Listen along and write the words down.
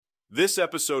This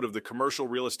episode of the Commercial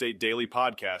Real Estate Daily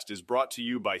Podcast is brought to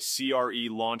you by CRE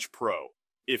Launch Pro.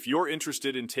 If you're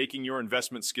interested in taking your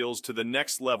investment skills to the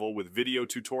next level with video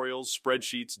tutorials,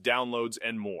 spreadsheets, downloads,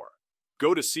 and more,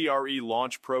 go to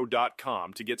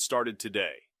crelaunchpro.com to get started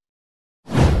today.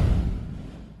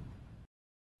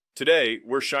 Today,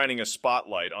 we're shining a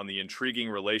spotlight on the intriguing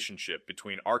relationship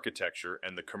between architecture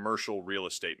and the commercial real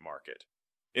estate market.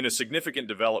 In a significant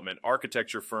development,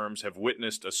 architecture firms have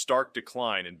witnessed a stark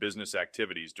decline in business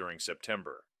activities during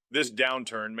September. This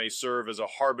downturn may serve as a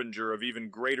harbinger of even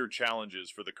greater challenges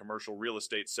for the commercial real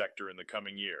estate sector in the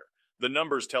coming year. The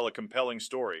numbers tell a compelling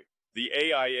story. The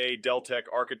AIA Deltek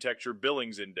Architecture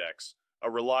Billings Index, a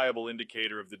reliable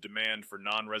indicator of the demand for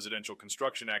non-residential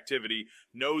construction activity,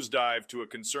 nosedived to a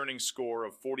concerning score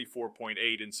of 44.8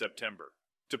 in September.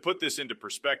 To put this into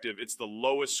perspective, it's the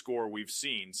lowest score we've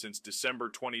seen since December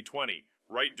 2020,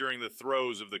 right during the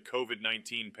throes of the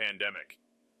COVID-19 pandemic.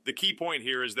 The key point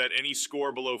here is that any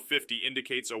score below 50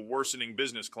 indicates a worsening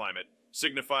business climate,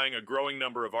 signifying a growing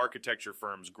number of architecture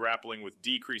firms grappling with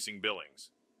decreasing billings.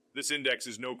 This index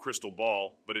is no crystal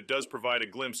ball, but it does provide a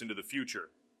glimpse into the future.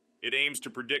 It aims to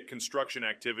predict construction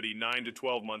activity 9 to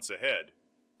 12 months ahead.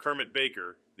 Kermit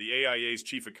Baker, the AIA's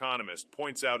chief economist,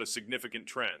 points out a significant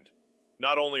trend.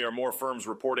 Not only are more firms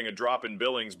reporting a drop in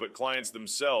billings, but clients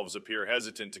themselves appear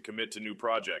hesitant to commit to new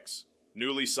projects.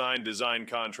 Newly signed design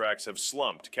contracts have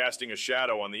slumped, casting a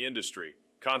shadow on the industry.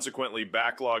 Consequently,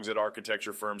 backlogs at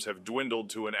architecture firms have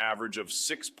dwindled to an average of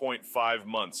 6.5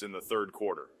 months in the third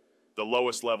quarter, the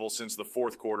lowest level since the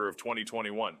fourth quarter of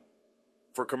 2021.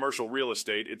 For commercial real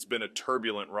estate, it's been a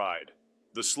turbulent ride.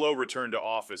 The slow return to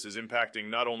office is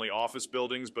impacting not only office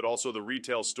buildings, but also the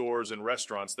retail stores and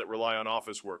restaurants that rely on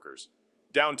office workers.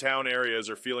 Downtown areas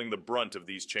are feeling the brunt of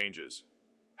these changes.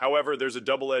 However, there's a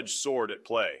double-edged sword at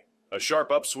play. A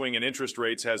sharp upswing in interest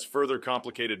rates has further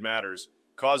complicated matters,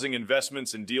 causing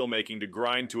investments and deal-making to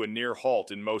grind to a near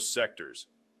halt in most sectors.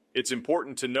 It's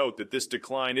important to note that this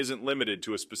decline isn't limited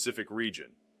to a specific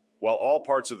region. While all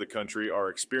parts of the country are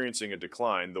experiencing a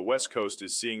decline, the West Coast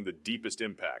is seeing the deepest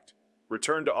impact.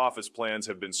 Return-to-office plans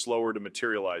have been slower to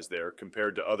materialize there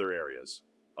compared to other areas.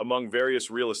 Among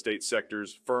various real estate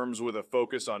sectors, firms with a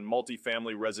focus on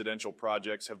multifamily residential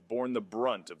projects have borne the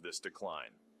brunt of this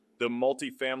decline. The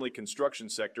multifamily construction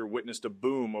sector witnessed a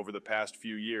boom over the past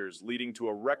few years, leading to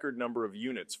a record number of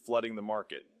units flooding the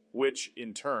market, which,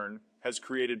 in turn, has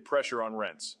created pressure on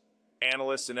rents.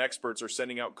 Analysts and experts are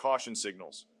sending out caution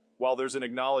signals. While there's an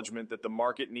acknowledgement that the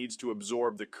market needs to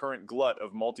absorb the current glut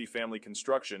of multifamily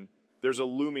construction, there's a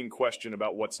looming question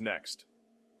about what's next.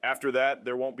 After that,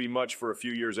 there won't be much for a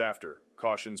few years after,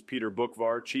 cautions Peter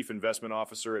Bookvar, Chief Investment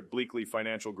Officer at Bleakley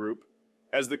Financial Group.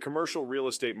 As the commercial real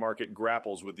estate market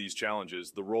grapples with these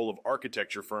challenges, the role of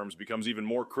architecture firms becomes even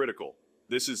more critical.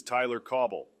 This is Tyler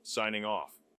Cauble, signing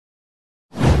off.